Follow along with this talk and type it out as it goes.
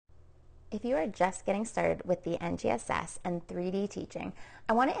If you are just getting started with the NGSS and 3D teaching,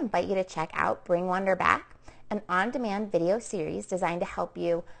 I want to invite you to check out Bring Wonder Back, an on-demand video series designed to help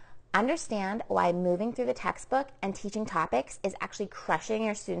you understand why moving through the textbook and teaching topics is actually crushing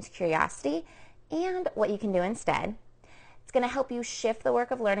your students' curiosity and what you can do instead. It's going to help you shift the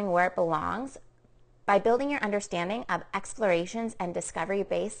work of learning where it belongs by building your understanding of explorations and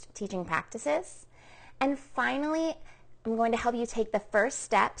discovery-based teaching practices. And finally, I'm going to help you take the first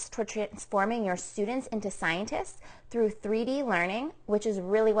steps toward transforming your students into scientists through 3D learning, which is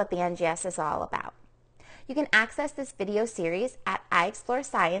really what the NGS is all about. You can access this video series at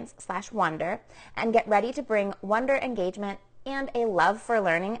iExploreScience/Wonder and get ready to bring wonder, engagement, and a love for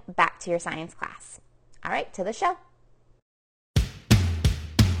learning back to your science class. All right, to the show.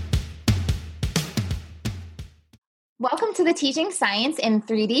 Welcome to the Teaching Science in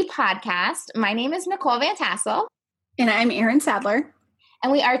 3D podcast. My name is Nicole Van Tassel. And I'm Erin Sadler.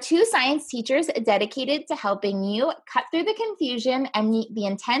 And we are two science teachers dedicated to helping you cut through the confusion and meet the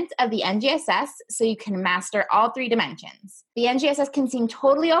intent of the NGSS so you can master all three dimensions. The NGSS can seem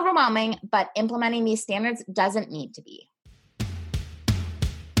totally overwhelming, but implementing these standards doesn't need to be.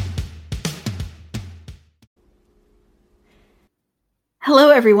 Hello,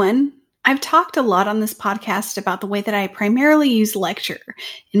 everyone. I've talked a lot on this podcast about the way that I primarily use lecture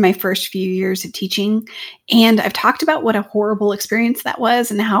in my first few years of teaching, and I've talked about what a horrible experience that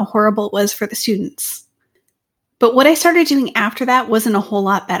was and how horrible it was for the students. But what I started doing after that wasn't a whole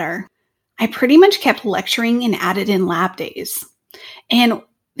lot better. I pretty much kept lecturing and added in lab days. And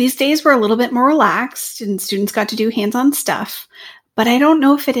these days were a little bit more relaxed and students got to do hands-on stuff, but I don't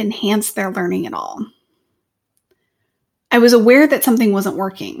know if it enhanced their learning at all. I was aware that something wasn't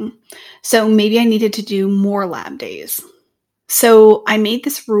working, so maybe I needed to do more lab days. So I made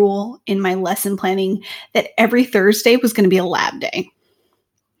this rule in my lesson planning that every Thursday was going to be a lab day.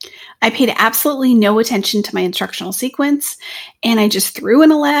 I paid absolutely no attention to my instructional sequence, and I just threw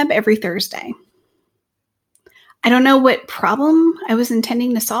in a lab every Thursday. I don't know what problem I was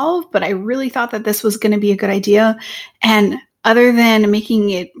intending to solve, but I really thought that this was going to be a good idea, and other than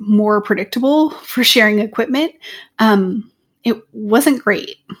making it more predictable for sharing equipment, it wasn't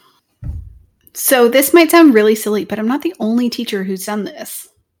great. So this might sound really silly, but I'm not the only teacher who's done this.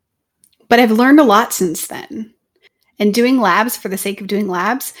 But I've learned a lot since then. And doing labs for the sake of doing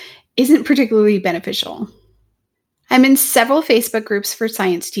labs isn't particularly beneficial. I'm in several Facebook groups for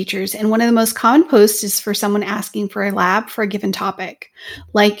science teachers, and one of the most common posts is for someone asking for a lab for a given topic.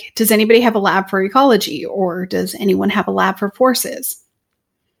 Like, does anybody have a lab for ecology? Or does anyone have a lab for forces?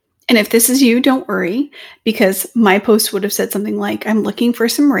 And if this is you, don't worry, because my post would have said something like, I'm looking for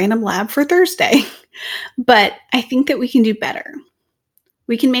some random lab for Thursday. But I think that we can do better.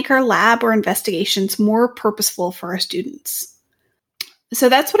 We can make our lab or investigations more purposeful for our students. So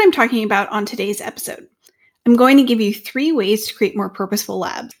that's what I'm talking about on today's episode. I'm going to give you 3 ways to create more purposeful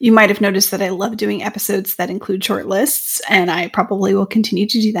labs. You might have noticed that I love doing episodes that include short lists, and I probably will continue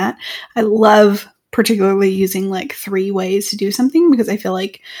to do that. I love particularly using 3 ways to do something because I feel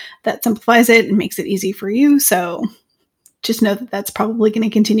like that simplifies it and makes it easy for you. So just know that that's probably going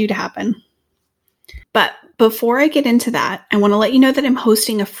to continue to happen. But before I get into that, I want to let you know that I'm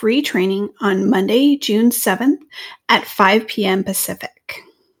hosting a free training on Monday, June 7th at 5 p.m. Pacific.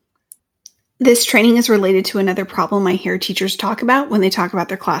 This training is related to another problem I hear teachers talk about when they talk about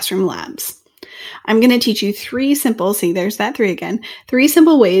their classroom labs. I'm going to teach you 3 simple, see there's that 3 again, 3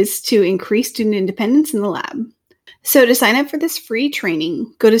 simple ways to increase student independence in the lab. So to sign up for this free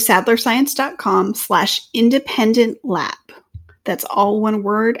training, go to sadlerscience.com/independentlab. That's all one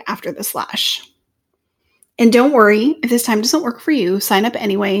word after the slash. And don't worry, if this time doesn't work for you, sign up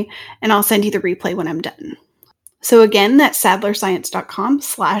anyway, and I'll send you the replay when I'm done. So again, that's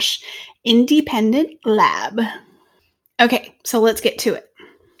sadlerscience.com/independentlab. Okay, so let's get to it.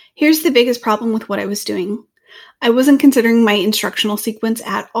 Here's the biggest problem with what I was doing. I wasn't considering my instructional sequence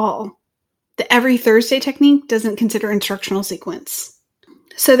at all. The every Thursday technique doesn't consider instructional sequence.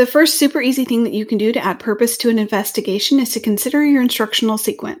 So the first super easy thing that you can do to add purpose to an investigation is to consider your instructional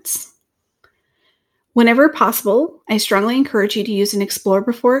sequence. Whenever possible, I strongly encourage you to use an explore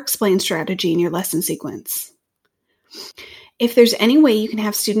before explain strategy in your lesson sequence. If there's any way you can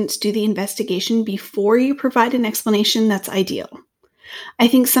have students do the investigation before you provide an explanation, that's ideal. I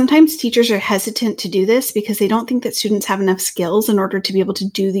think sometimes teachers are hesitant to do this because they don't think that students have enough skills in order to be able to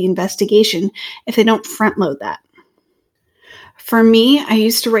do the investigation if they don't front load that. For me, I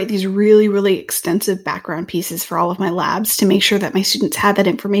used to write these really, really extensive background pieces for all of my labs to make sure that my students had that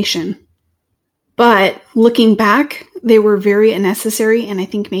information. But looking back, they were very unnecessary and I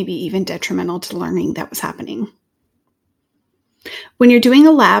think maybe even detrimental to learning that was happening. When you're doing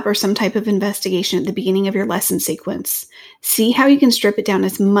a lab or some type of investigation at the beginning of your lesson sequence, see how you can strip it down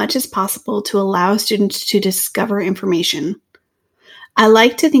as much as possible to allow students to discover information. I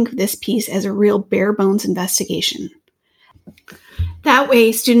like to think of this piece as a real bare bones investigation. That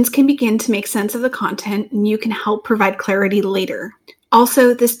way, students can begin to make sense of the content and you can help provide clarity later.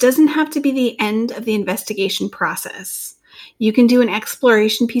 Also, this doesn't have to be the end of the investigation process. You can do an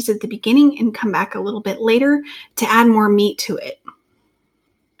exploration piece at the beginning and come back a little bit later to add more meat to it.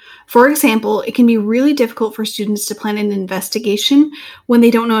 For example, it can be really difficult for students to plan an investigation when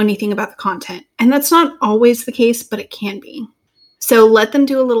they don't know anything about the content. And that's not always the case, but it can be. So let them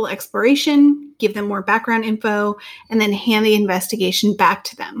do a little exploration, give them more background info, and then hand the investigation back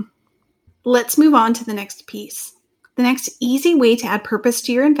to them. Let's move on to the next piece. The next easy way to add purpose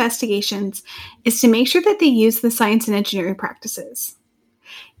to your investigations is to make sure that they use the science and engineering practices.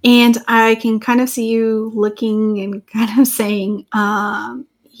 And I can kind of see you looking and kind of saying,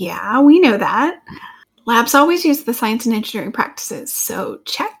 yeah, we know that. Labs always use the science and engineering practices, so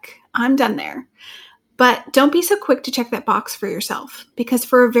check, I'm done there. But don't be so quick to check that box for yourself, because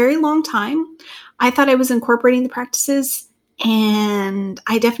for a very long time, I thought I was incorporating the practices, and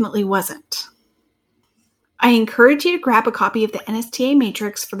I definitely wasn't. I encourage you to grab a copy of the NSTA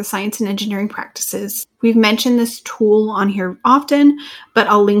Matrix for the science and engineering practices. We've mentioned this tool on here often, but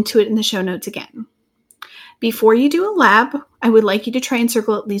I'll link to it in the show notes again. Before you do a lab, I would like you to try and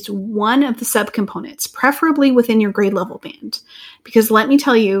circle at least one of the subcomponents, preferably within your grade level band, because let me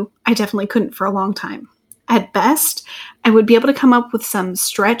tell you, I definitely couldn't for a long time. At best, I would be able to come up with some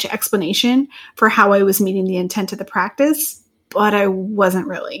stretch explanation for how I was meeting the intent of the practice, but I wasn't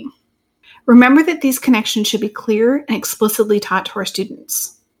really. Remember that these connections should be clear and explicitly taught to our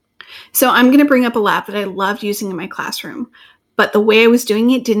students. So I'm going to bring up a lab that I loved using in my classroom, but the way I was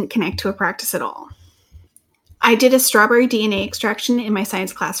doing it didn't connect to a practice at all. I did a strawberry DNA extraction in my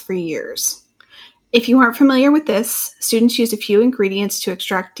science class for years. If you aren't familiar with this, students use a few ingredients to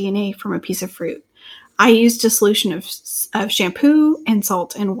extract DNA from a piece of fruit. I used a solution of shampoo and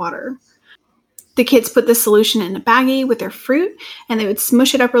salt and water. The kids put the solution in a baggie with their fruit, and they would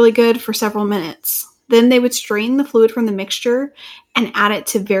smush it up really good for several minutes. Then they would strain the fluid from the mixture and add it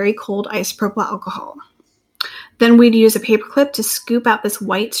to very cold isopropyl alcohol. Then we'd use a paperclip to scoop out this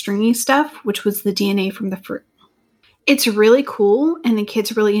white stringy stuff, which was the DNA from the fruit. It's really cool, and the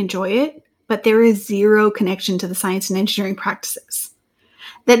kids really enjoy it, but there is zero connection to the science and engineering practices.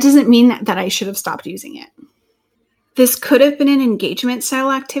 That doesn't mean that I should have stopped using it. This could have been an engagement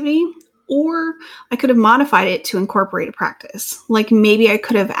style activity, or I could have modified it to incorporate a practice. Like maybe I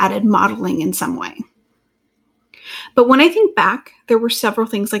could have added modeling in some way. But when I think back, there were several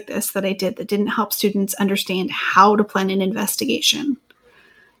things like this that I did that didn't help students understand how to plan an investigation.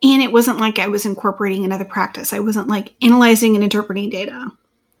 And it wasn't like I was incorporating another practice. I wasn't like analyzing and interpreting data.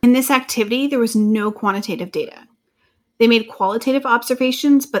 In this activity, there was no quantitative data. They made qualitative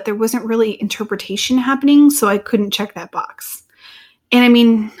observations, but there wasn't really interpretation happening, so I couldn't check that box. And I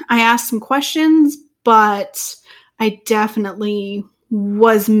mean, I asked some questions, but I definitely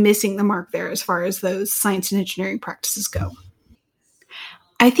was missing the mark there as far as those science and engineering practices go.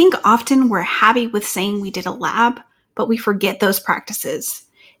 I think often we're happy with saying we did a lab, but we forget those practices.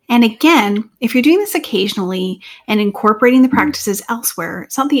 And again, if you're doing this occasionally and incorporating the practices elsewhere,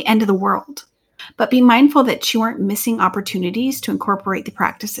 it's not the end of the world. But be mindful that you aren't missing opportunities to incorporate the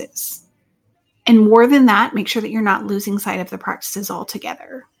practices. And more than that, make sure that you're not losing sight of the practices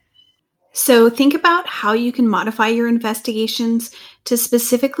altogether. So think about how you can modify your investigations to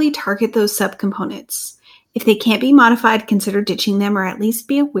specifically target those subcomponents. If they can't be modified, consider ditching them, or at least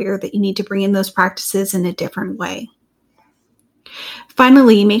be aware that you need to bring in those practices in a different way.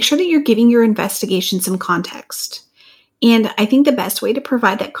 Finally, make sure that you're giving your investigation some context. And I think the best way to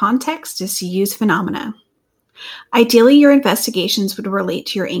provide that context is to use phenomena. Ideally, your investigations would relate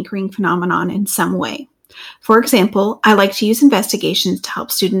to your anchoring phenomenon in some way. For example, I like to use investigations to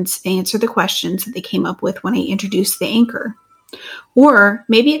help students answer the questions that they came up with when I introduced the anchor. Or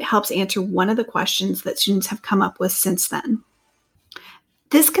maybe it helps answer one of the questions that students have come up with since then.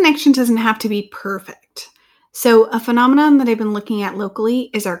 This connection doesn't have to be perfect. So a phenomenon that I've been looking at locally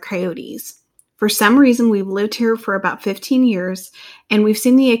is our coyotes. For some reason, we've lived here for about 15 years, and we've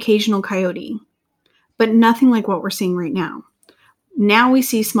seen the occasional coyote, but nothing like what we're seeing right now. Now we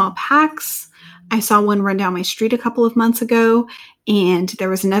see small packs. I saw one run down my street a couple of months ago, and there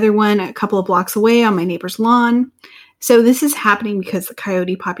was another one a couple of blocks away on my neighbor's lawn. So this is happening because the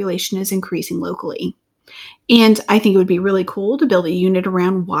coyote population is increasing locally. And I think it would be really cool to build a unit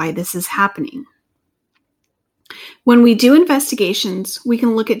around why this is happening. When we do investigations, we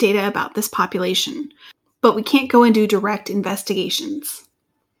can look at data about this population. but we can't go and do direct investigations.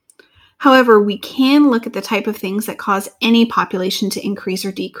 However, we can look at the type of things that cause any population to increase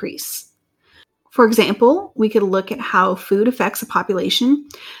or decrease. For example, we could look at how food affects a population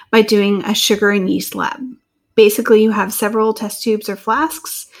by doing a sugar and yeast lab. Basically, you have several test tubes or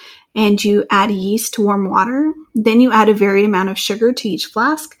flasks, and you add yeast to warm water. Then you add a varied amount of sugar to each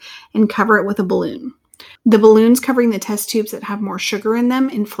flask and cover it with a balloon. The balloons covering the test tubes that have more sugar in them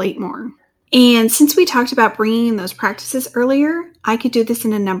inflate more. And since we talked about bringing in those practices earlier, I could do this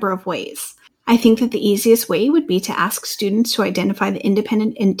in a number of ways. I think that the easiest way would be to ask students to identify the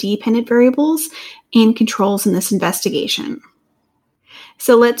independent and dependent variables and controls in this investigation.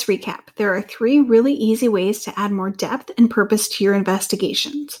 So let's recap. There are 3 really easy ways to add more depth and purpose to your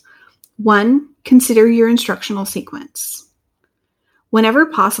investigations. 1, consider your instructional sequence. Whenever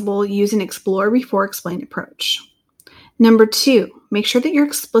possible, use an explore before explain approach. Number 2, make sure that you're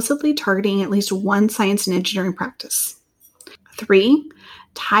explicitly targeting at least one science and engineering practice. 3,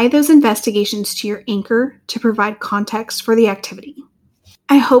 tie those investigations to your anchor to provide context for the activity.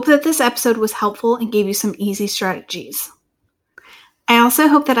 I hope that this episode was helpful and gave you some easy strategies. I also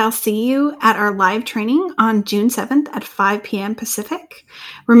hope that I'll see you at our live training on June 7th at 5 p.m. Pacific.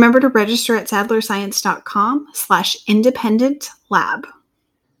 Remember to register at sadlerscience.com/independentlab.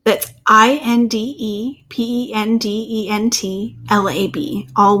 That's INDEPENDENTLAB,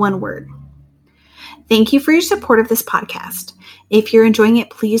 all one word. Thank you for your support of this podcast. If you're enjoying it,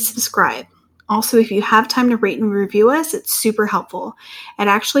 please subscribe. Also, if you have time to rate and review us, it's super helpful. It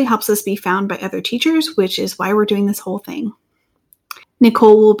actually helps us be found by other teachers, which is why we're doing this whole thing.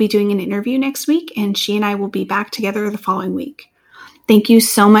 Nicole will be doing an interview next week, and she and I will be back together the following week. Thank you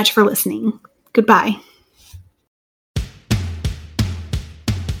so much for listening. Goodbye.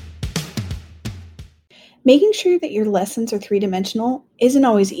 Making sure that your lessons are 3-dimensional isn't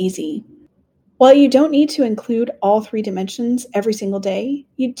always easy. While you don't need to include all 3 dimensions every single day,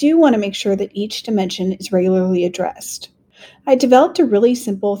 you do want to make sure that each dimension is regularly addressed. I developed a really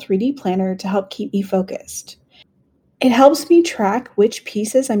simple 3D planner to help keep me focused. It helps me track which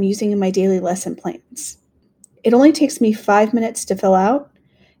pieces I'm using in my daily lesson plans. It only takes me 5 minutes to fill out,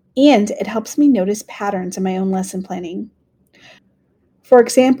 and it helps me notice patterns in my own lesson planning. For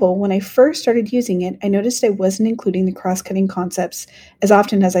example, when I first started using it, I noticed I wasn't including the cross-cutting concepts as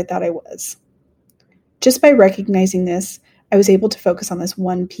often as I thought I was. Just by recognizing this, I was able to focus on this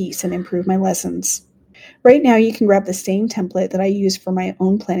one piece and improve my lessons. Right now, you can grab the same template that I use for my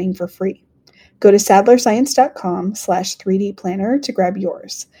own planning for free. Go to sadlerscience.com/3D planner to grab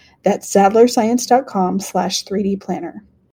yours. That's sadlerscience.com/3D planner.